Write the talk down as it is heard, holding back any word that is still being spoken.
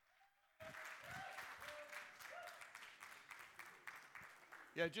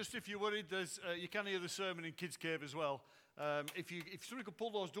Yeah, just if you're worried, you can hear the sermon in Kids Cave as well. If somebody could pull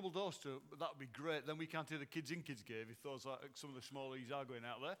those double doors to, that would be great. Then we can't hear the kids in Kids Cave. If those some of the small E's are going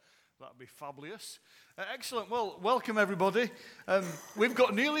out there, that would be fabulous. Excellent. Well, welcome everybody. We've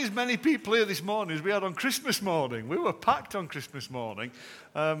got nearly as many people here this morning as we had on Christmas morning. We were packed on Christmas morning.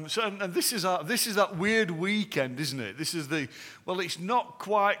 And this is that weird weekend, isn't it? It's not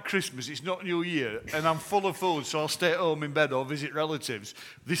quite Christmas. It's not New Year, and I'm full of food, so I'll stay at home in bed or visit relatives.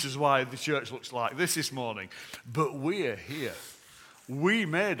 This is why the church looks like this morning. But we're here. We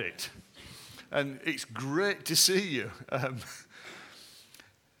made it, and it's great to see you.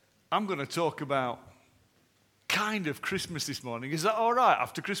 I'm going to talk about kind of Christmas this morning. Is that all right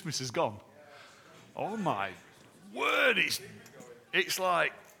after Christmas is gone? Oh my word, it's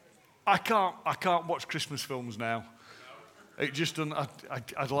like I can't watch Christmas films now. It just doesn't.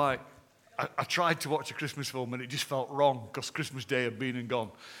 I tried to watch a Christmas film and it just felt wrong because Christmas Day had been and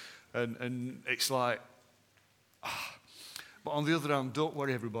gone, and it's like. But on the other hand, don't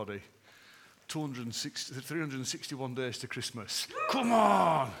worry, everybody. 361 days to Christmas. Come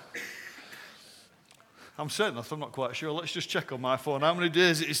on! I'm saying that, I'm not quite sure. Let's just check on my phone. How many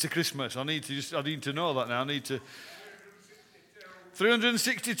days it is to Christmas? I need to know that now.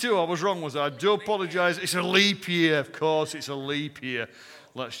 362, I was wrong, was I? I do apologise. It's a leap year, of course, it's a leap year.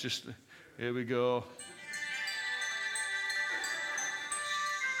 Here we go.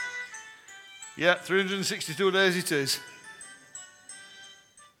 Yeah, 362 days it is.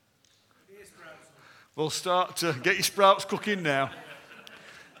 We'll start to get your sprouts cooking now.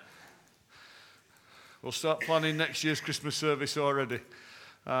 We'll start planning next year's Christmas service already.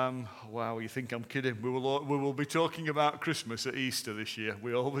 Wow, you think I'm kidding? We will be talking about Christmas at Easter this year.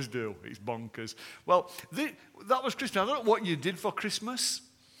 We always do. It's bonkers. Well, that was Christmas. I don't know what you did for Christmas.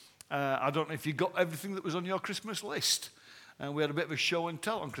 I don't know if you got everything that was on your Christmas list. We had a bit of a show and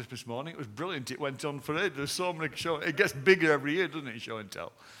tell on Christmas morning. It was brilliant. It went on for ages. There's so many shows. It gets bigger every year, doesn't it, show and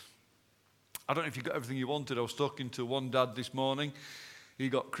tell? I don't know if you got everything you wanted. I was talking to one dad this morning. He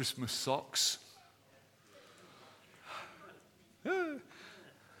got Christmas socks.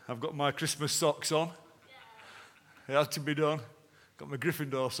 I've got my Christmas socks on. It had to be done. Got my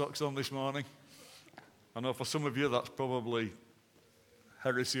Gryffindor socks on this morning. I know for some of you that's probably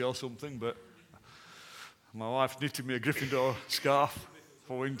heresy or something, but my wife knitted me a Gryffindor scarf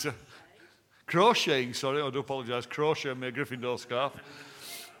for winter. Crocheting, sorry, I do apologise. Crocheting me a Gryffindor scarf.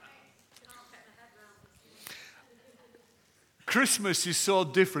 Christmas is so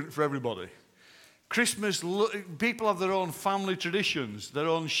different for everybody. Christmas, people have their own family traditions, their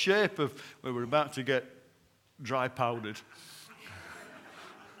own shape of, we're about to get dry powdered.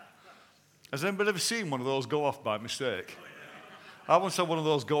 Has anybody ever seen one of those go off by mistake? I once had one of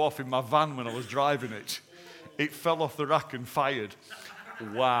those go off in my van when I was driving it. It fell off the rack and fired.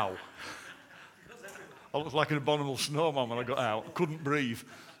 Wow. I looked like an abominable snowman when I got out. Couldn't breathe.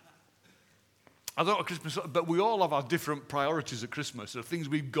 I don't know Christmas, but we all have our different priorities at Christmas. There are things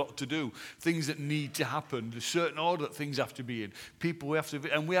we've got to do, things that need to happen. There's a certain order that things have to be in. People we have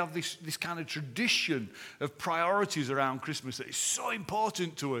to, and we have this kind of tradition of priorities around Christmas that is so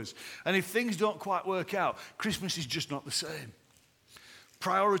important to us. And if things don't quite work out, Christmas is just not the same.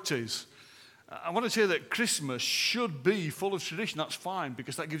 Priorities. I want to say that Christmas should be full of tradition. That's fine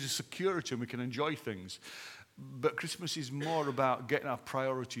because that gives us security and we can enjoy things. But Christmas is more about getting our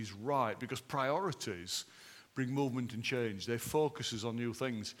priorities right because priorities bring movement and change. They focus us on new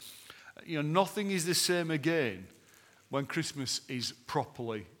things. Nothing is the same again when Christmas is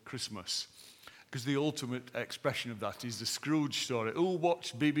properly Christmas. Because the ultimate expression of that is the Scrooge story. Who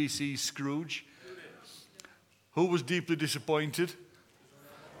watched BBC's Scrooge? Who was deeply disappointed?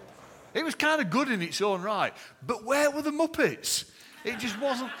 It was kind of good in its own right. But where were the Muppets? It just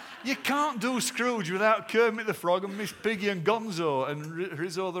wasn't. You can't do Scrooge without Kermit the Frog and Miss Piggy and Gonzo and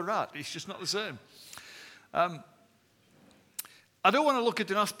Rizzo the Rat. It's just not the same. I don't want to look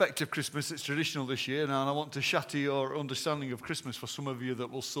at an aspect of Christmas that's traditional this year, and I want to shatter your understanding of Christmas for some of you that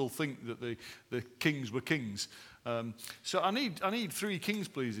will still think that the kings were kings. So I need 3 kings,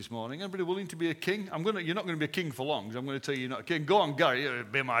 please, this morning. Anybody willing to be a king? You're not going to be a king for long, so I'm going to tell you you're not a king. Go on, Gary,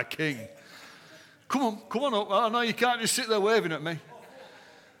 be my king. Come on up. I know you can't just sit there waving at me.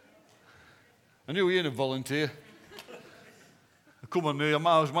 I knew you were going to volunteer. Come on, Neil. I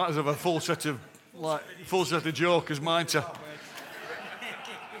might as well have a full set of jokers, mine to.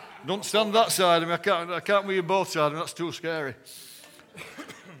 Don't stand that side of me. I can't be you both sides of me. That's too scary.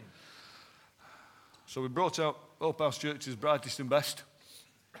 So we brought out Hope House Church's brightest and best.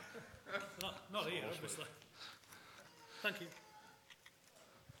 Not here, obviously. Thank you.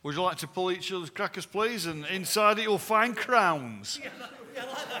 Would you like to pull each other's crackers, please? And inside it you'll find crowns.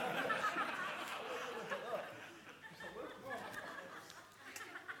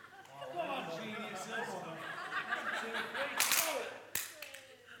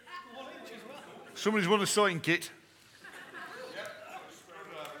 Somebody's won a sewing kit.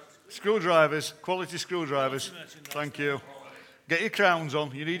 Screwdrivers, quality screwdrivers. Thank you. Get your crowns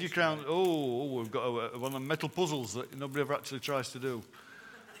on. You need your crowns. Oh, we've got one of the metal puzzles that nobody ever actually tries to do.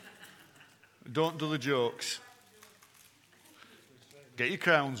 Don't do the jokes. Get your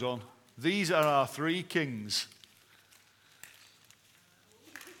crowns on. These are our three kings.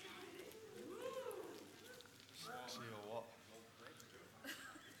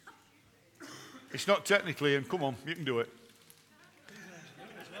 It's not technically, and come on, you can do it.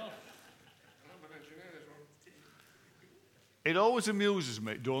 It always amuses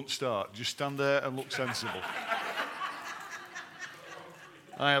me. Don't start. Just stand there and look sensible.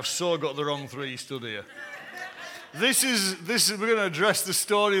 I have so got the wrong three stood here. This is. We're going to address the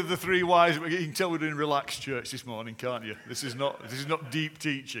story of the three wise. You can tell we're doing relaxed church this morning, can't you? This is not deep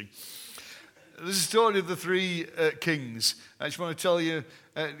teaching. This is the story of the three kings. I just want to tell you,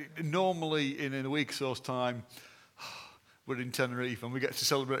 normally in a week or so's time, we're in Tenerife and we get to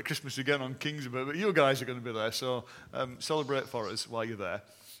celebrate Christmas again on King's Day, but you guys are going to be there, so celebrate for us while you're there.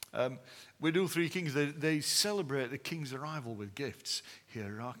 We do three kings. They celebrate the king's arrival with gifts.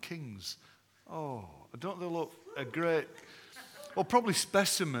 Here are our kings. Oh, don't they look a great... Well, probably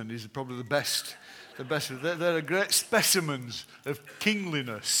specimen is probably the best. They're a great specimens of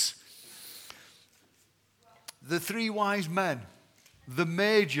kingliness. The three wise men, the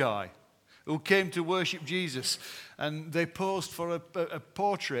Magi, who came to worship Jesus, and they posed for a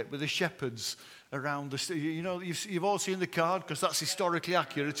portrait with the shepherds around the... You know, you've all seen the card, because that's historically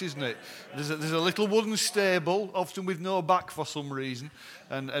accurate, isn't it? There's a little wooden stable, often with no back for some reason,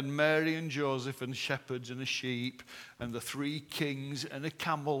 and Mary and Joseph and shepherds and a sheep, and the three kings and a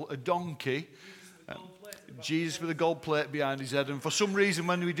camel, a donkey, Jesus with a gold plate behind his head, and for some reason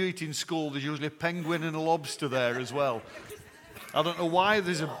when we do it in school there's usually a penguin and a lobster there as well. I don't know why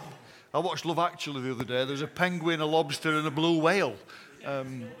I watched Love Actually the other day. There's a penguin, a lobster and a blue whale.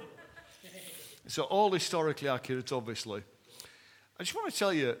 So all historically accurate, obviously. I just want to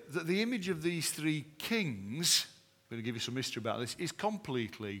tell you that the image of these three kings, I'm going to give you some history about this, is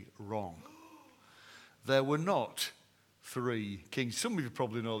completely wrong. There were not three kings. Some of you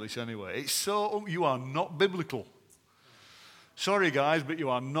probably know this anyway. You are not biblical. Sorry guys, but you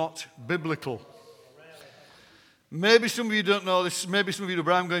are not biblical. Maybe some of you don't know this, maybe some of you do,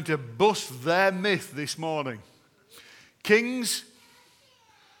 but I'm going to bust their myth this morning. Kings,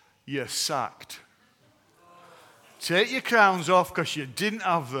 you're sacked. Take your crowns off because you didn't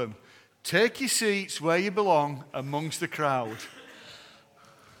have them. Take your seats where you belong amongst the crowd.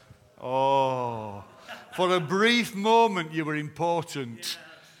 Oh, for a brief moment you were important.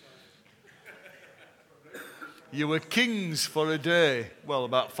 You were kings for a day. Well,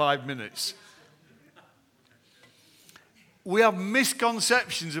 about 5 minutes. We have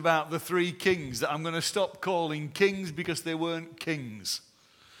misconceptions about the three kings that I'm going to stop calling kings because they weren't kings.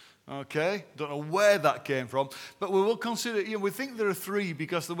 Okay? Don't know where that came from. But we will consider, we think there are three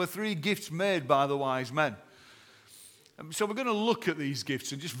because there were three gifts made by the wise men. So we're going to look at these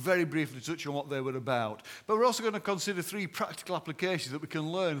gifts and just very briefly touch on what they were about. But we're also going to consider three practical applications that we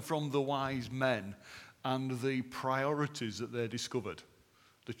can learn from the wise men and the priorities that they discovered,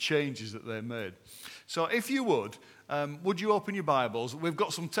 the changes that they made. So if you would you open your Bibles? We've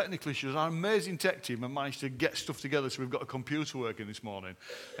got some technical issues. Our amazing tech team have managed to get stuff together so we've got a computer working this morning.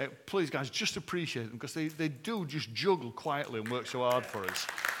 Please, guys, just appreciate them because they do just juggle quietly and work so hard for us.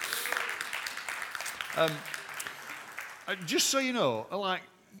 Just so you know, like,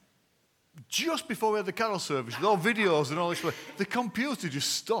 just before we had the carol service, with all videos and all this, the computer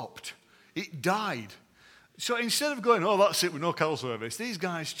just stopped. It died. So instead of going, oh, that's it, with no carol service, these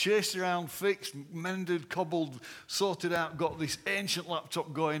guys chased around, fixed, mended, cobbled, sorted out, got this ancient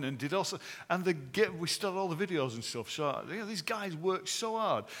laptop going and did also, and we started all the videos and stuff. So these guys worked so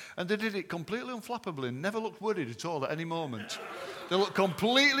hard, and they did it completely unflappably and never looked worried at all at any moment. They looked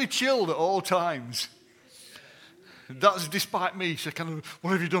completely chilled at all times. That's despite me, so kind of,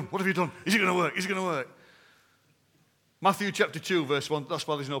 what have you done? What have you done? Is it going to work? Is it going to work? Matthew chapter 2, verse 1. That's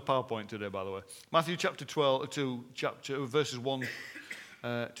why there's no PowerPoint today, by the way. Matthew chapter 2, verses 1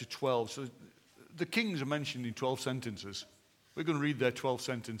 to 12. So the kings are mentioned in 12 sentences. We're going to read their 12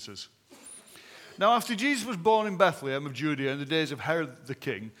 sentences. Now, after Jesus was born in Bethlehem of Judea in the days of Herod the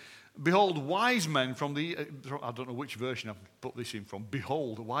king, behold, wise men from the... I don't know which version I've put this in from.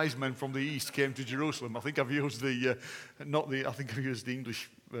 Behold, wise men from the east came to Jerusalem. I think I've used I think I've used the English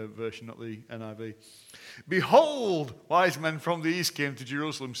version, not the NIV. Behold, wise men from the east came to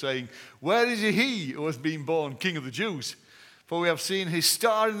Jerusalem, saying, where is he who has been born King of the Jews? For we have seen his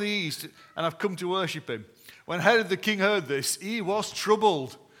star in the east and have come to worship him. When Herod the king heard this, he was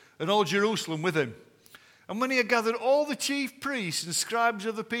troubled, and all Jerusalem with him. And when he had gathered all the chief priests and scribes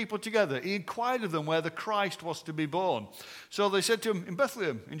of the people together, he inquired of them where the Christ was to be born. So they said to him, in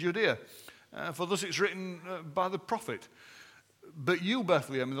Bethlehem, in Judea, for thus it's written by the prophet, but you,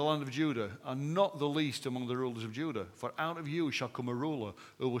 Bethlehem, in the land of Judah, are not the least among the rulers of Judah, for out of you shall come a ruler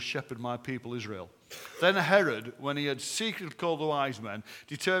who will shepherd my people Israel. Then Herod, when he had secretly called the wise men,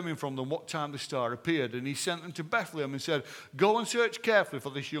 determined from them what time the star appeared, and he sent them to Bethlehem and said, go and search carefully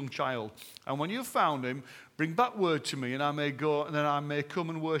for this young child, and when you have found him, bring back word to me, and I may go, and then I may come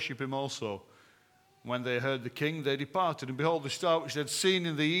and worship him also. When they heard the king, they departed, and behold, the star which they had seen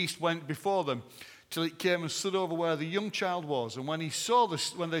in the east went before them, till it came and stood over where the young child was. And when they saw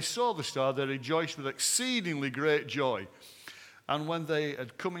the star, they rejoiced with exceedingly great joy. And when they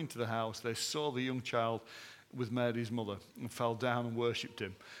had come into the house, they saw the young child with Mary his mother, and fell down and worshipped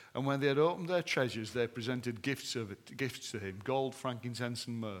him. And when they had opened their treasures, they presented gifts to him, gold, frankincense,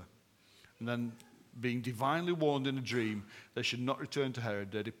 and myrrh. And then, being divinely warned in a dream, they should not return to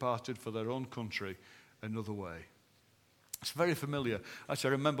Herod, they departed for their own country another way. It's very familiar. Actually,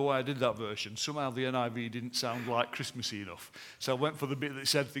 I remember why I did that version. Somehow the NIV didn't sound like Christmassy enough. So I went for the bit that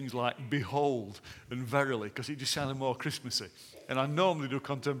said things like behold and verily, because it just sounded more Christmassy. And I normally do a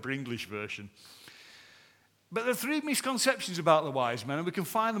contemporary English version. But there are three misconceptions about the wise men, and we can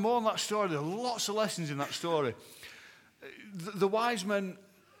find them all in that story. There are lots of lessons in that story. The wise men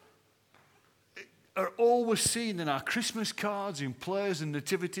are always seen in our Christmas cards, in plays and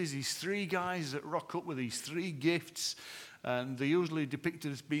nativities, these three guys that rock up with these three gifts. And they're usually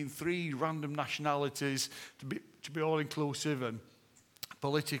depicted as being three random nationalities to be all inclusive and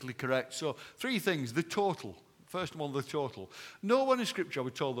politically correct. So three things. The total. First of all, the total. Nowhere in Scripture we're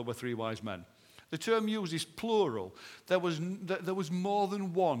told there were three wise men. The term used is plural. There was more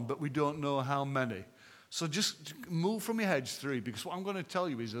than one, but we don't know how many. So just move from your heads three, because what I'm going to tell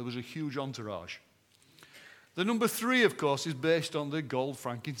you is there was a huge entourage. The number three, of course, is based on the gold,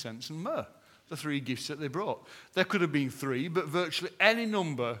 frankincense, and myrrh. The three gifts that they brought. There could have been three, but virtually any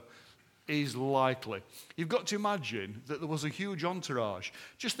number is likely. You've got to imagine that there was a huge entourage.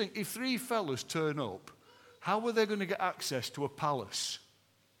 Just think, if three fellas turn up, how were they going to get access to a palace?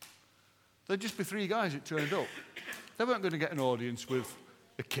 There'd just be three guys that turned up. They weren't going to get an audience with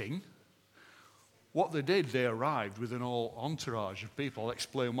a king. What they did, they arrived with an whole entourage of people. I'll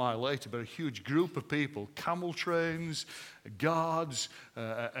explain why later, but a huge group of people, camel trains, guards,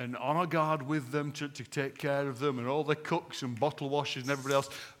 an honor guard with them to take care of them, and all the cooks and bottle washers and everybody else.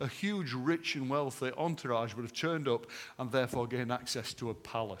 A huge, rich and wealthy entourage would have turned up and therefore gained access to a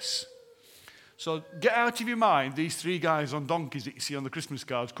palace. So get out of your mind these three guys on donkeys that you see on the Christmas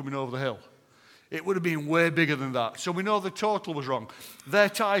cards coming over the hill. It would have been way bigger than that. So we know the total was wrong. Their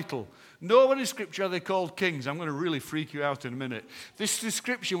title. Nowhere in Scripture are they called kings. I'm going to really freak you out in a minute. This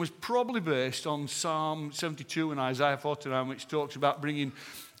description was probably based on Psalm 72 and Isaiah 49, which talks about bringing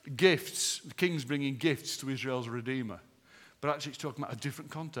gifts, the kings bringing gifts to Israel's Redeemer. But actually it's talking about a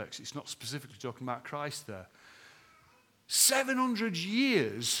different context. It's not specifically talking about Christ there. 700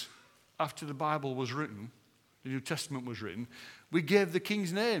 years after the Bible was written, the New Testament was written, we gave the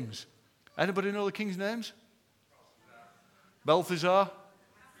kings names. Anybody know the king's names? Balthazar,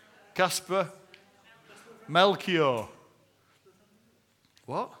 Casper, Melchior.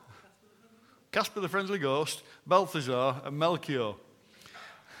 What? Casper the Friendly Ghost, Balthazar, and Melchior.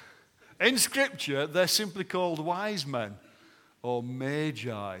 In Scripture, they're simply called wise men or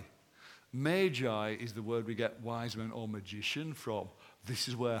magi. Magi is the word we get wise men or magician from. This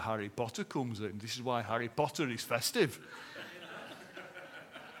is where Harry Potter comes in. This is why Harry Potter is festive.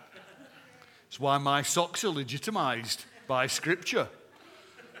 It's why my socks are legitimized by Scripture.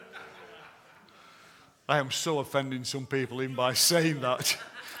 I am so offending some people in by saying that.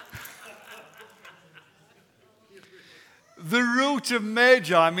 The root of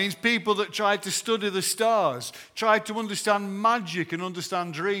magi means people that tried to study the stars, tried to understand magic and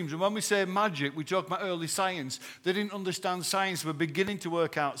understand dreams. And when we say magic, we talk about early science. They didn't understand science, they were beginning to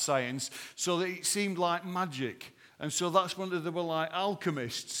work out science, so that it seemed like magic. And so that's when they were like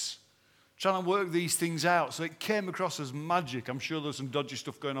alchemists, trying to work these things out. So it came across as magic. I'm sure there's some dodgy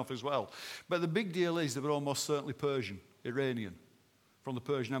stuff going off as well. But the big deal is they were almost certainly Persian, Iranian, from the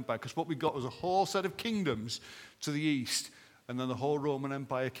Persian Empire. Because what we got was a whole set of kingdoms to the east, and then the whole Roman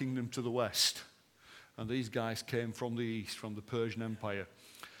Empire kingdom to the west. And these guys came from the east, from the Persian Empire.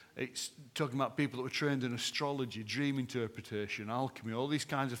 It's talking about people that were trained in astrology, dream interpretation, alchemy, all these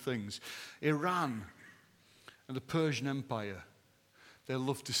kinds of things. Iran and the Persian Empire, they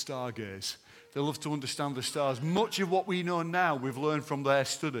loved to stargaze. They loved to understand the stars. Much of what we know now, we've learned from their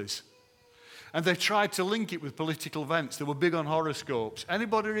studies. And they tried to link it with political events. They were big on horoscopes.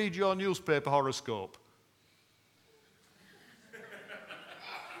 Anybody read your newspaper horoscope?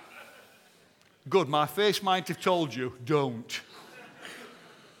 Good, my face might have told you, don't.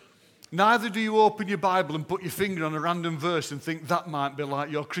 Neither do you open your Bible and put your finger on a random verse and think that might be like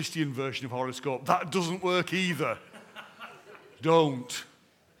your Christian version of horoscope. That doesn't work either. Don't.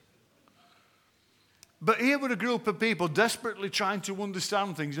 But here were a group of people desperately trying to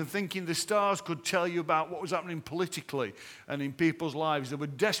understand things and thinking the stars could tell you about what was happening politically and in people's lives. They were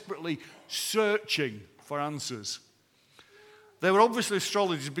desperately searching for answers. They were obviously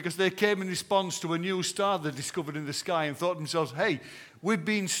astrologers because they came in response to a new star they discovered in the sky and thought to themselves, hey, we've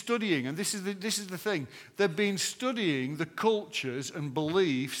been studying, and this is the thing, they've been studying the cultures and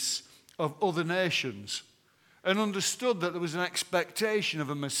beliefs of other nations and understood that there was an expectation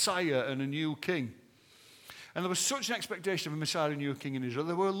of a Messiah and a new king. And there was such an expectation of a Messiah and a new king in Israel,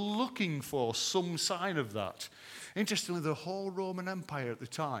 they were looking for some sign of that. Interestingly, the whole Roman Empire at the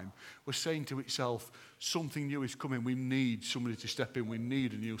time was saying to itself, something new is coming. We need somebody to step in. We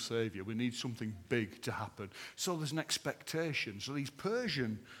need a new savior. We need something big to happen. So there's an expectation. So these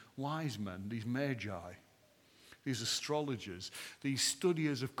Persian wise men, these magi, these astrologers, these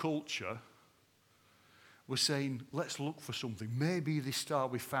studiers of culture were saying, let's look for something. Maybe this star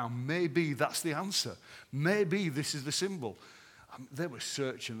we found, maybe that's the answer. Maybe this is the symbol. They were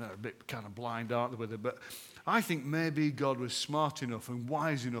searching. They're a bit kind of blind, aren't they, with it? But I think maybe God was smart enough and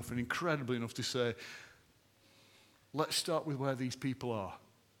wise enough and incredible enough to say, let's start with where these people are.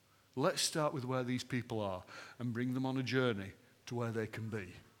 Let's start with where these people are and bring them on a journey to where they can be,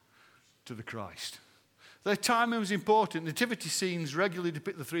 to the Christ. Their timing was important. Nativity scenes regularly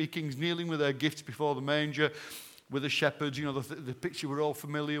depict the three kings kneeling with their gifts before the manger, with the shepherds, you know, the picture we're all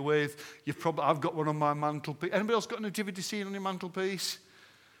familiar with. I've got one on my mantelpiece. Anybody else got a nativity scene on your mantelpiece?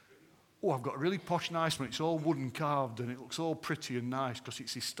 Oh, I've got a really posh, nice one. It's all wooden carved and it looks all pretty and nice because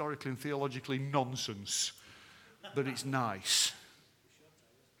it's historically and theologically nonsense. But it's nice.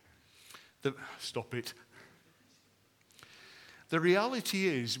 Stop it. The reality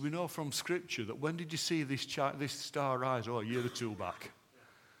is, we know from Scripture that when did you see this star rise? Oh, a year or two back.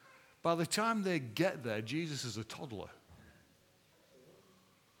 By the time they get there, Jesus is a toddler.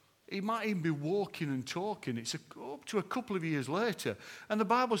 He might even be walking and talking. It's up to a couple of years later. And the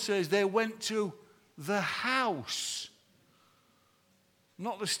Bible says they went to the house,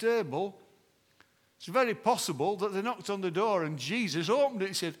 not the stable. It's very possible that they knocked on the door and Jesus opened it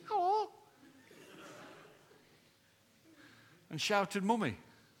and said, hello, and shouted, Mummy,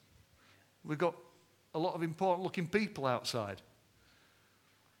 we've got a lot of important looking people outside.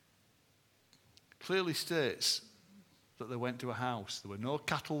 Clearly states that they went to a house. There were no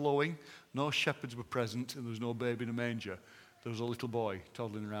cattle lowing, no shepherds were present, and there was no baby in a manger. There was a little boy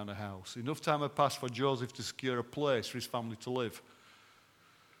toddling around a house. Enough time had passed for Joseph to secure a place for his family to live.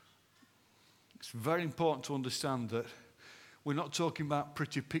 It's very important to understand that we're not talking about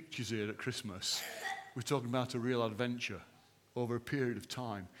pretty pictures here at Christmas. We're talking about a real adventure over a period of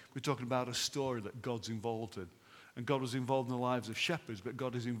time. We're talking about a story that God's involved in. And God was involved in the lives of shepherds, but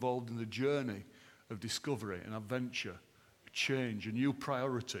God is involved in the journey of discovery and adventure, change, a new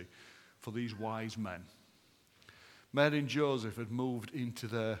priority for these wise men. Mary and Joseph had moved into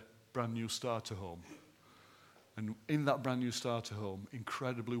their brand new starter home. And in that brand new starter home,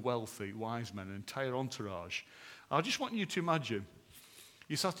 incredibly wealthy wise men, an entire entourage. I just want you to imagine,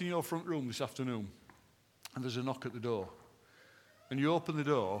 you sat in your front room this afternoon, and there's a knock at the door. And you open the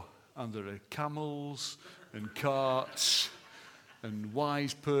door, and there are camels and carts and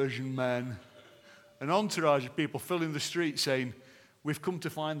wise Persian men, an entourage of people filling the street saying, we've come to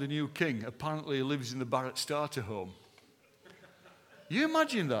find the new king. Apparently he lives in the Barrett starter home. You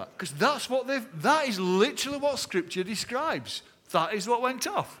imagine that? Because that is literally what Scripture describes. That is what went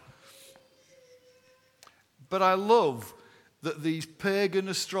off. But I love that these pagan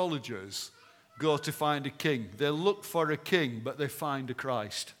astrologers go to find a king. They look for a king, but they find a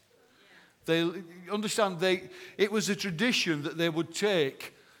Christ. They understand it was a tradition that they would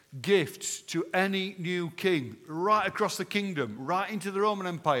take gifts to any new king right across the kingdom, right into the Roman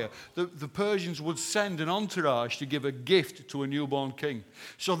Empire. The Persians would send an entourage to give a gift to a newborn king.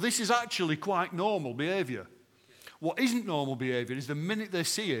 So this is actually quite normal behavior. What isn't normal behavior is the minute they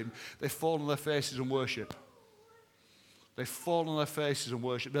see him, they fall on their faces and worship. They fall on their faces and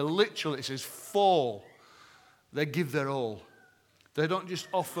worship. They literally, it says, fall. They give their all. They don't just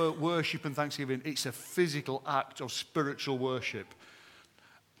offer worship and thanksgiving. It's a physical act of spiritual worship.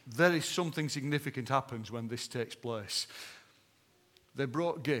 There is something significant happens when this takes place. They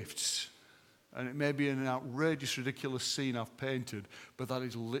brought gifts, and it may be an outrageous, ridiculous scene I've painted, but that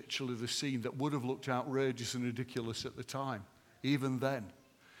is literally the scene that would have looked outrageous and ridiculous at the time, even then.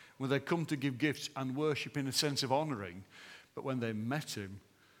 When they come to give gifts and worship in a sense of honouring, but when they met him,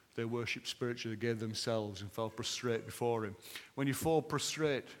 they worshipped spiritually, they gave themselves and fell prostrate before him. When you fall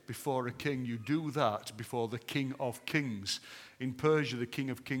prostrate before a king, you do that before the King of Kings. In Persia, the King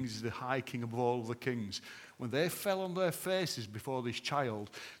of Kings is the high king of all the kings. When they fell on their faces before this child,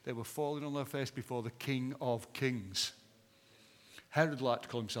 they were falling on their face before the King of Kings. Herod liked to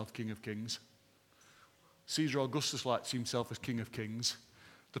call himself King of Kings. Caesar Augustus liked to see himself as King of Kings.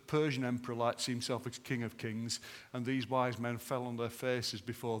 The Persian emperor liked to see himself as King of Kings, and these wise men fell on their faces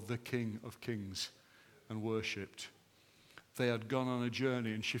before the King of Kings and worshipped. They had gone on a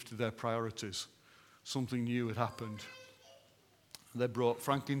journey and shifted their priorities. Something new had happened. They brought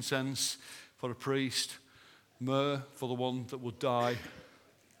frankincense for a priest, myrrh for the one that would die,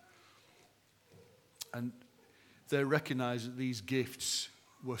 and they recognized that these gifts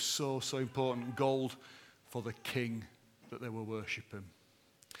were so important. Gold for the king that they were worshipping.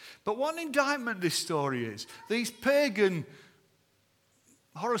 But what an indictment this story is. These pagan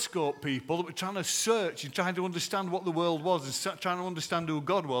horoscope people that were trying to search and trying to understand what the world was and trying to understand who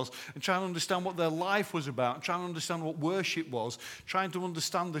God was and trying to understand what their life was about and trying to understand what worship was, trying to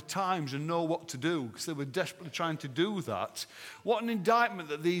understand the times and know what to do because they were desperately trying to do that. What an indictment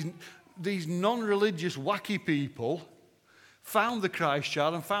that these non-religious wacky people found the Christ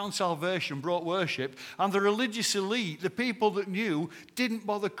child and found salvation, brought worship, and the religious elite, the people that knew, didn't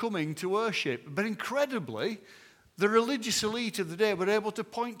bother coming to worship. But incredibly, the religious elite of the day were able to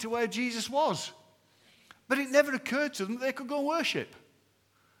point to where Jesus was. But it never occurred to them that they could go and worship.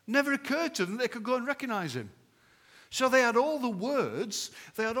 Never occurred to them that they could go and recognize him. So they had all the words,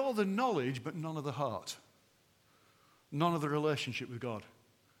 they had all the knowledge, but none of the heart. None of the relationship with God.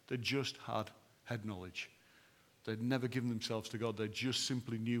 They just had head knowledge. They'd never given themselves to God. They just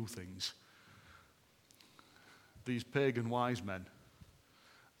simply knew things. These pagan wise men,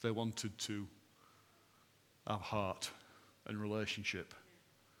 they wanted to have heart and relationship.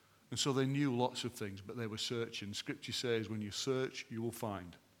 And so they knew lots of things, but they were searching. Scripture says, when you search, you will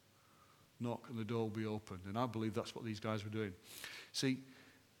find. Knock and the door will be opened. And I believe that's what these guys were doing. See,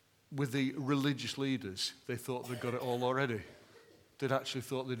 with the religious leaders, they thought they'd got it all already. They'd actually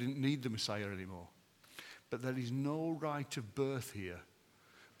thought they didn't need the Messiah anymore. But there is no right of birth here,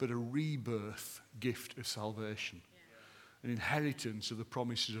 but a rebirth gift of salvation, an inheritance of the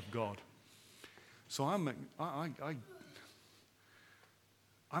promises of God. So I make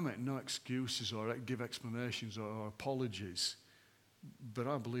no excuses or give explanations or apologies, but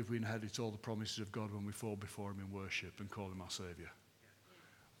I believe we inherit all the promises of God when we fall before him in worship and call him our Saviour.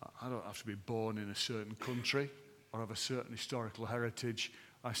 I don't have to be born in a certain country or have a certain historical heritage.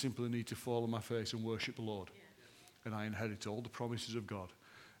 I simply need to fall on my face and worship the Lord. And I inherit all the promises of God.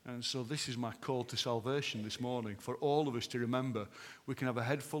 And so this is my call to salvation this morning for all of us to remember we can have a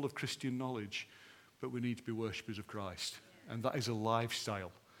head full of Christian knowledge, but we need to be worshippers of Christ. And that is a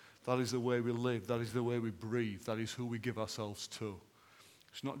lifestyle. That is the way we live. That is the way we breathe. That is who we give ourselves to.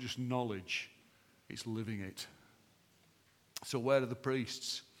 It's not just knowledge, it's living it. So where are the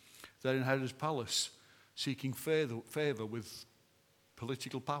priests? They're in Herod's palace, seeking favor with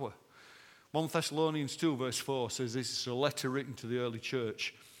political power. 1 Thessalonians 2 verse 4 says this is a letter written to the early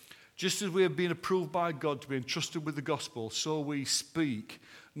church. Just as we have been approved by God to be entrusted with the gospel, so we speak,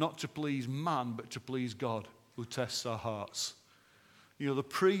 not to please man, but to please God, who tests our hearts. You know, the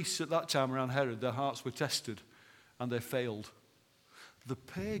priests at that time around Herod, their hearts were tested, and they failed. The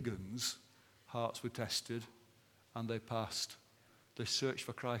pagans' hearts were tested, and they passed. They searched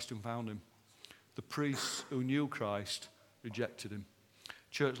for Christ and found him. The priests who knew Christ rejected him.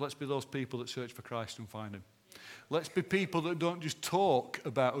 Church, let's be those people that search for Christ and find him. Let's be people that don't just talk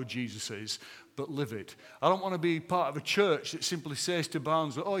about who Jesus is, but live it. I don't want to be part of a church that simply says to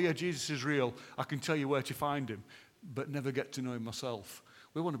Barnes, oh yeah, Jesus is real, I can tell you where to find him, but never get to know him myself.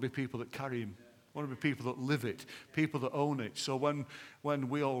 We want to be people that carry him. We want to be people that live it, people that own it. So when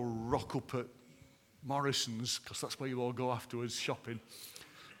we all rock up at Morrison's, because that's where you all go afterwards, shopping,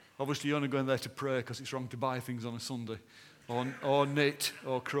 obviously you're only going there to pray because it's wrong to buy things on a Sunday. Or knit,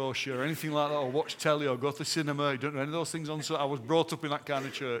 or crochet, or anything like that, or watch telly, or go to the cinema. You don't know any of those things on. So I was brought up in that kind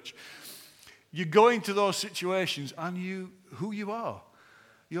of church. You go into those situations, and who you are,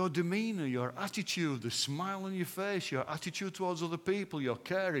 your demeanor, your attitude, the smile on your face, your attitude towards other people, your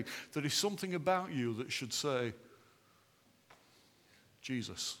caring. There is something about you that should say,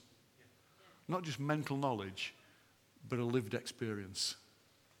 Jesus. Not just mental knowledge, but a lived experience.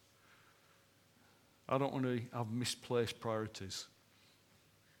 I don't want to have misplaced priorities.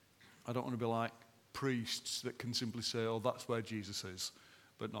 I don't want to be like priests that can simply say, oh, that's where Jesus is,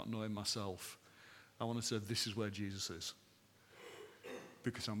 but not knowing myself. I want to say, this is where Jesus is,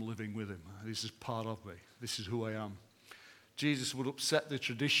 because I'm living with him. This is part of me. This is who I am. Jesus would upset the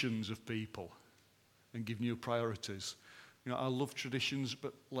traditions of people and give new priorities. You know, I love traditions,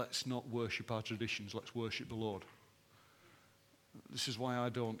 but let's not worship our traditions. Let's worship the Lord. This is why I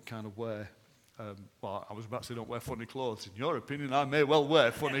don't kind of wear, I was about to say don't wear funny clothes. In your opinion, I may well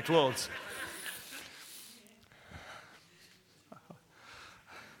wear funny clothes.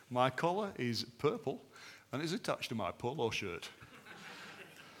 My collar is purple and is attached to my polo shirt.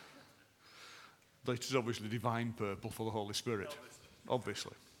 That is obviously divine purple for the Holy Spirit.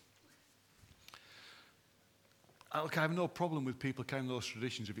 Obviously. Look, I have no problem with people carrying those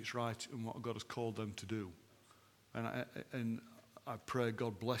traditions if it's right and what God has called them to do. And I pray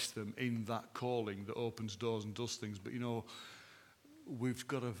God bless them in that calling that opens doors and does things. But, you know, we've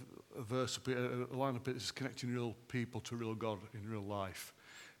got a verse, a line up that's connecting real people to real God in real life.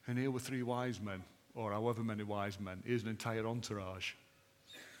 And here were 3 wise men, or however many wise men. Here's an entire entourage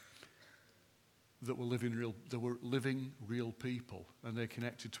that were living real people, and they're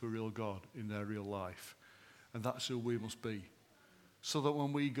connected to a real God in their real life. And that's who we must be. So that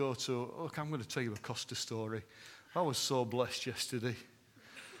when we go to, look, I'm going to tell you a Costa story. I was so blessed yesterday.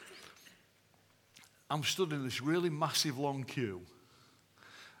 I'm stood in this really massive long queue,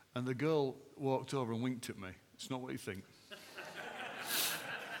 and the girl walked over and winked at me. It's not what you think.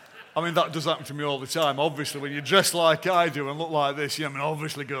 I mean, that does happen to me all the time. Obviously, when you dress like I do and look like this,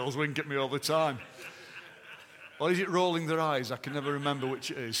 obviously girls wink at me all the time. Or is it rolling their eyes? I can never remember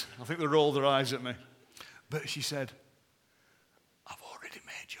which it is. I think they roll their eyes at me. But she said, I've already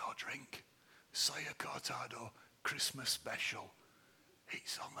made your drink. Soya Cortado, Christmas special.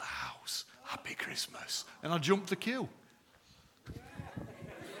 It's on the house. Happy Christmas. And I jumped the queue.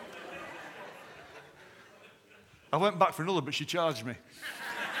 I went back for another, but she charged me.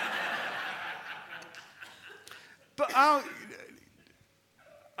 But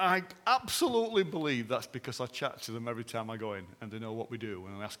I absolutely believe that's because I chat to them every time I go in, and they know what we do,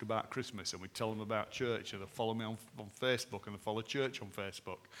 and I ask about Christmas, and we tell them about church, and they follow me on Facebook, and they follow church on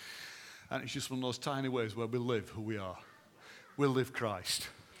Facebook. And it's just one of those tiny ways where we live who we are. We live Christ.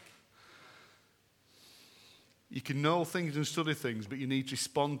 You can know things and study things, but you need to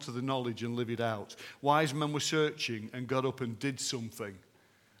respond to the knowledge and live it out. Wise men were searching and got up and did something.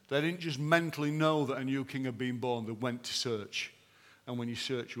 They didn't just mentally know that a new king had been born. They went to search. And when you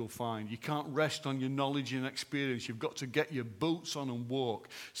search, you'll find. You can't rest on your knowledge and experience. You've got to get your boots on and walk.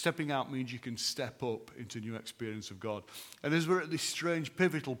 Stepping out means you can step up into new experience of God. And as we're at this strange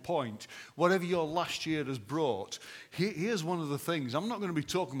pivotal point, whatever your last year has brought, here's one of the things. I'm not going to be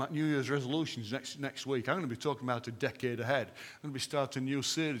talking about New Year's resolutions next week. I'm going to be talking about a decade ahead. I'm going to be starting a new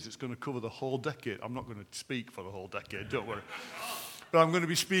series that's going to cover the whole decade. I'm not going to speak for the whole decade, don't worry. But I'm going to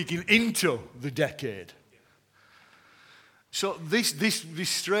be speaking into the decade. So this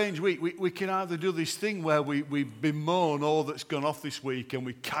strange week, we can either do this thing where we bemoan all that's gone off this week and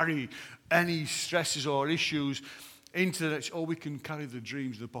we carry any stresses or issues into the next, or we can carry the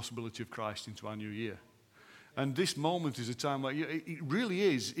dreams and the possibility of Christ into our new year. And this moment is a time where it really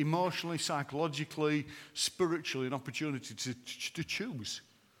is emotionally, psychologically, spiritually an opportunity to choose.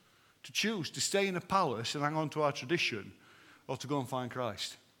 To choose, to stay in a palace and hang on to our tradition, or to go and find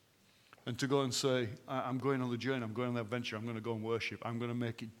Christ. And to go and say, I'm going on the journey, I'm going on the adventure, I'm going to go and worship, I'm going to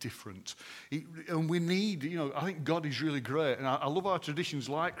make it different. And we need, I think God is really great. And I love our traditions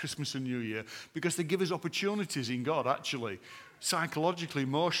like Christmas and New Year because they give us opportunities in God, actually, psychologically,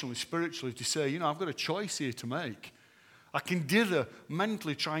 emotionally, spiritually, to say, I've got a choice here to make. I can dither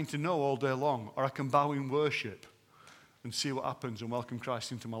mentally trying to know all day long, or I can bow in worship and see what happens and welcome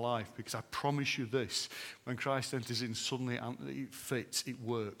Christ into my life. Because I promise you this, when Christ enters in, suddenly it fits, it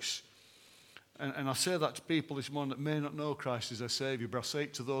works. And I say that to people this morning that may not know Christ as their Saviour, but I say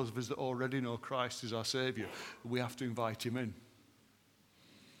it to those of us that already know Christ as our Saviour. We have to invite him in.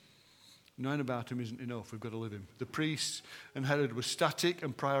 Knowing about him isn't enough. We've got to live him. The priests and Herod were static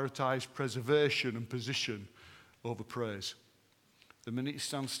and prioritised preservation and position over praise. The minute you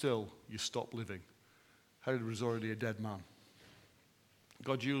stand still, you stop living. Herod was already a dead man.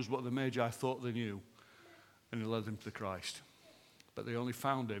 God used what the Magi thought they knew, and he led them to Christ. But they only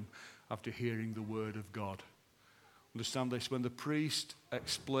found him after hearing the word of God. Understand this, when the priest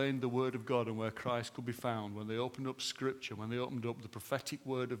explained the word of God and where Christ could be found, when they opened up Scripture, when they opened up the prophetic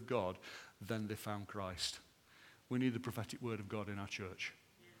word of God, then they found Christ. We need the prophetic word of God in our church.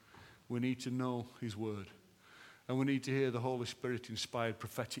 We need to know his word. And we need to hear the Holy Spirit-inspired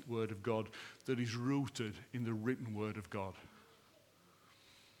prophetic word of God that is rooted in the written word of God.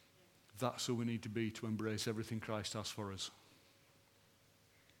 That's who we need to be to embrace everything Christ has for us.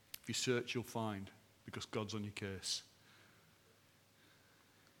 If you search, you'll find, because God's on your case.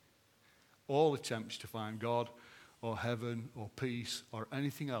 All attempts to find God or heaven or peace or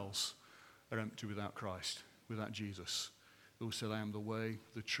anything else are empty without Christ, without Jesus, who said, I am the way,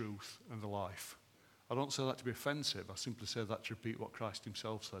 the truth, and the life. I don't say that to be offensive. I simply say that to repeat what Christ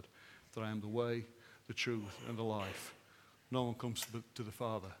himself said, that I am the way, the truth, and the life. No one comes to the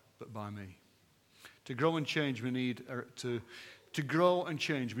Father but by me. To grow and change, we need to grow and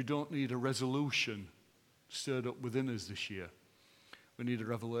change. We don't need a resolution stirred up within us this year. We need a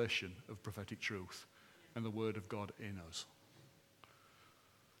revelation of prophetic truth and the word of God in us.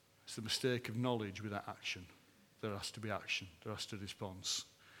 It's the mistake of knowledge without action. There has to be action. There has to be response.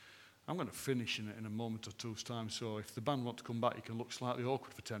 I'm going to finish in a moment or two's time, so if the band want to come back, you can look slightly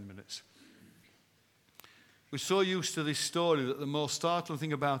awkward for 10 minutes. We're so used to this story that the most startling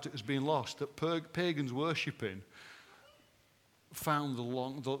thing about it has been lost, that pagans worshipping found the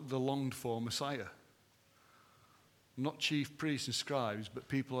longed-for Messiah. Not chief priests and scribes, but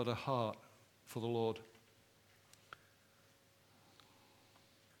people had a heart for the Lord.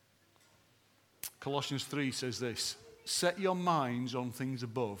 Colossians 3 says this, set your minds on things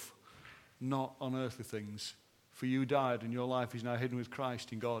above, not on earthly things. For you died, and your life is now hidden with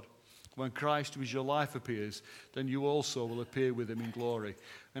Christ in God. When Christ, who is your life, appears, then you also will appear with him in glory.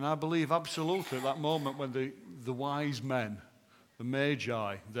 And I believe absolutely at that moment when the wise men, the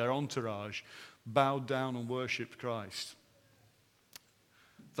Magi, their entourage, bowed down and worshipped Christ,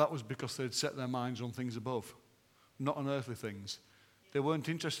 that was because they'd set their minds on things above, not on earthly things. They weren't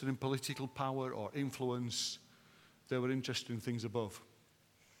interested in political power or influence. They were interested in things above.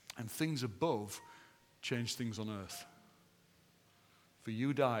 And things above change things on earth. For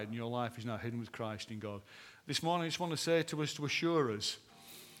you died, and your life is now hidden with Christ in God. This morning I just want to say to us, to assure us,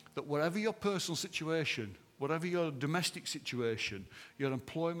 that whatever your personal situation, whatever your domestic situation, your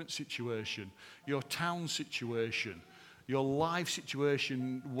employment situation, your town situation, your life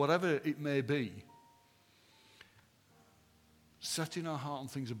situation, whatever it may be, setting our heart on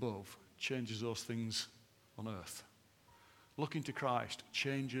things above changes those things on earth. Looking to Christ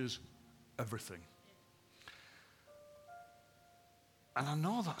changes everything. And I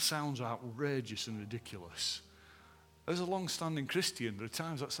know that sounds outrageous and ridiculous. As a long-standing Christian, there are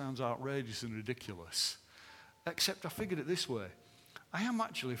times that sounds outrageous and ridiculous. Except I figured it this way. I am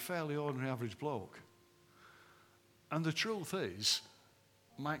actually a fairly ordinary average bloke. And the truth is,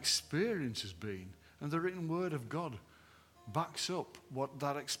 my experience has been, and the written word of God backs up what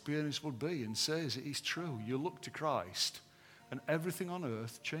that experience would be and says it is true. You look to Christ and everything on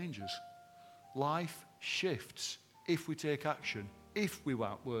earth changes. Life shifts if we take action, if we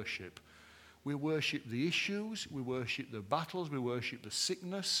worship. We worship the issues, we worship the battles, we worship the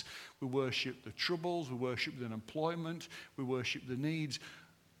sickness, we worship the troubles, we worship the unemployment, we worship the needs,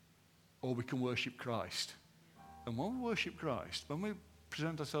 or we can worship Christ. And when we worship Christ, when we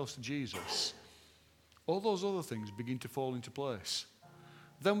present ourselves to Jesus, all those other things begin to fall into place.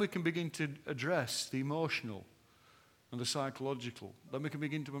 Then we can begin to address the emotional and the psychological. Then we can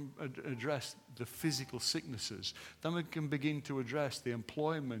begin to address the physical sicknesses. Then we can begin to address the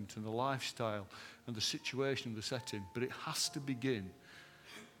employment and the lifestyle and the situation and the setting. But it has to begin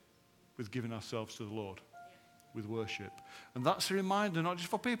with giving ourselves to the Lord, with worship. And that's a reminder, not just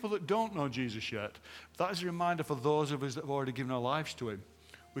for people that don't know Jesus yet, that is a reminder for those of us that have already given our lives to him.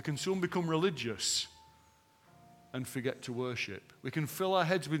 We can soon become religious and forget to worship. We can fill our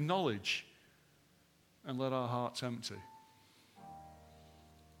heads with knowledge and let our hearts empty.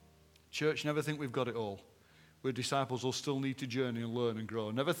 Church, never think we've got it all. We're disciples will still need to journey and learn and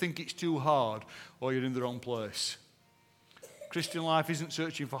grow. Never think it's too hard or you're in the wrong place. Christian life isn't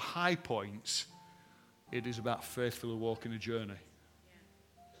searching for high points. It is about faithfully walking a journey.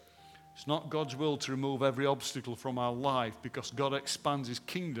 It's not God's will to remove every obstacle from our life because God expands his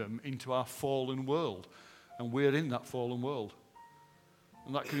kingdom into our fallen world. And we're in that fallen world.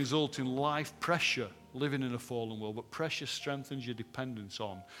 And that can result in life pressure, living in a fallen world. But pressure strengthens your dependence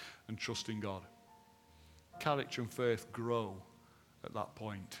on and trust in God. Character and faith grow at that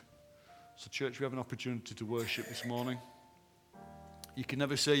point. So church, we have an opportunity to worship this morning. You can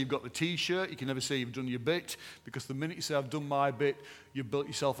never say you've got the t-shirt. You can never say you've done your bit. Because the minute you say I've done my bit, you've built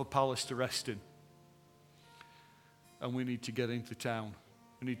yourself a palace to rest in. And we need to get into town.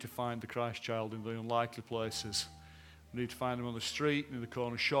 We need to find the Christ child in the unlikely places. We need to find him on the street, in the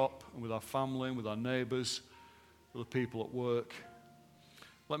corner shop, and with our family and with our neighbours. other people at work.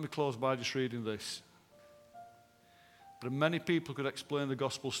 Let me close by just reading this. There are many people who could explain the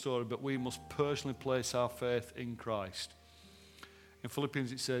gospel story, but we must personally place our faith in Christ. In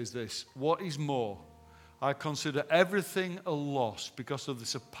Philippians it says this, what is more, I consider everything a loss because of the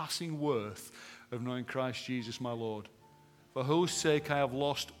surpassing worth of knowing Christ Jesus my Lord, for whose sake I have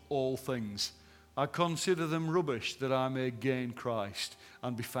lost all things. I consider them rubbish that I may gain Christ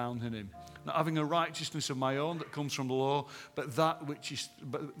and be found in him, not having a righteousness of my own that comes from the law, but that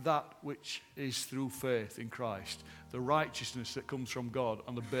which is through faith in Christ, the righteousness that comes from God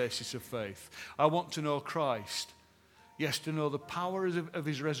on the basis of faith. I want to know Christ, yes, to know the power of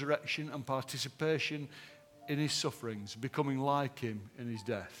his resurrection and participation in his sufferings, becoming like him in his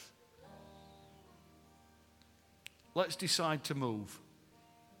death. Let's decide to move.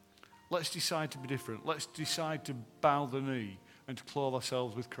 Let's decide to be different. Let's decide to bow the knee and to clothe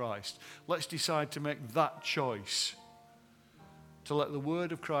ourselves with Christ. Let's decide to make that choice, to let the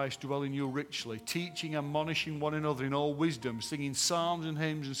word of Christ dwell in you richly, teaching and admonishing one another in all wisdom, singing psalms and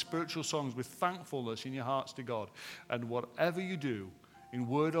hymns and spiritual songs with thankfulness in your hearts to God. And whatever you do, in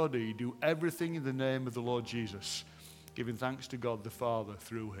word or deed, do everything in the name of the Lord Jesus, giving thanks to God the Father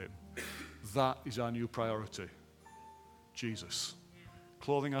through him. That is our new priority. Jesus.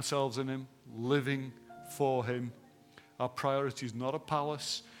 Clothing ourselves in him, living for him. Our priority is not a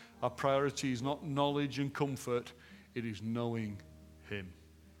palace. Our priority is not knowledge and comfort. It is knowing him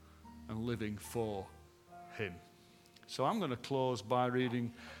and living for him. So I'm going to close by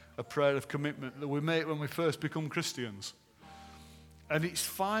reading a prayer of commitment that we make when we first become Christians. And it's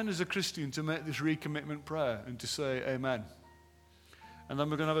fine as a Christian to make this recommitment prayer and to say amen. And then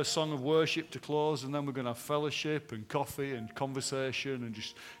we're going to have a song of worship to close, and then we're going to have fellowship and coffee and conversation and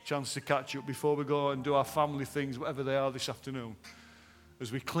just a chance to catch up before we go and do our family things, whatever they are this afternoon,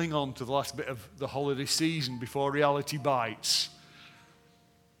 as we cling on to the last bit of the holiday season before reality bites.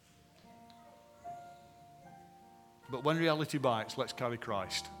 But when reality bites, let's carry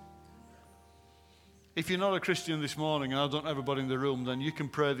Christ. If you're not a Christian this morning, and I don't have everybody in the room, then you can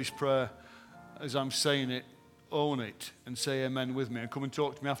pray this prayer as I'm saying it. Own it and say amen with me, and come and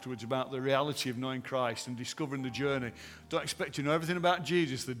talk to me afterwards about the reality of knowing Christ and discovering the journey. Don't expect to know everything about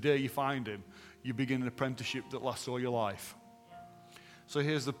Jesus the day you find him. You begin an apprenticeship that lasts all your life. So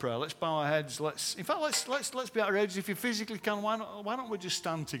here's the prayer. Let's bow our heads. Let's be at our heads. If you physically can, why don't we just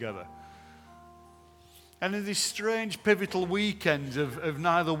stand together? And in this strange pivotal weekend of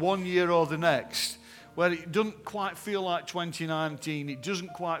neither one year or the next, where it doesn't quite feel like 2019, it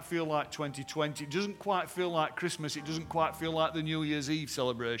doesn't quite feel like 2020, it doesn't quite feel like Christmas, it doesn't quite feel like the New Year's Eve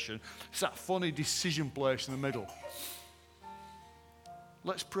celebration. It's that funny decision place in the middle.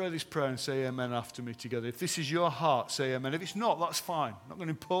 Let's pray this prayer and say amen after me together. If this is your heart, say amen. If it's not, that's fine. I'm not going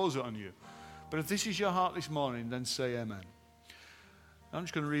to impose it on you. But if this is your heart this morning, then say amen. I'm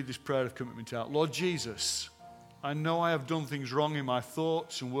just going to read this prayer of commitment out. Lord Jesus, I know I have done things wrong in my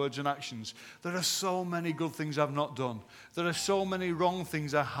thoughts and words and actions. There are so many good things I've not done. There are so many wrong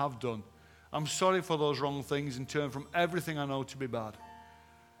things I have done. I'm sorry for those wrong things and turn from everything I know to be bad.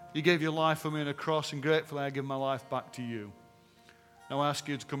 You gave your life for me on a cross, and gratefully I give my life back to you. Now I ask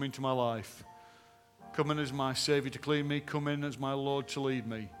you to come into my life. Come in as my Savior to clean me. Come in as my Lord to lead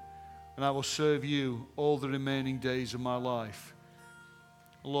me. And I will serve you all the remaining days of my life.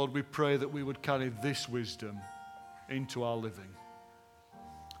 Lord, we pray that we would carry this wisdom into our living.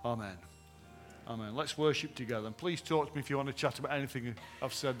 Amen. Amen. Let's worship together. And please talk to me if you want to chat about anything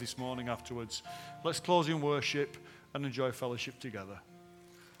I've said this morning afterwards. Let's close in worship and enjoy fellowship together.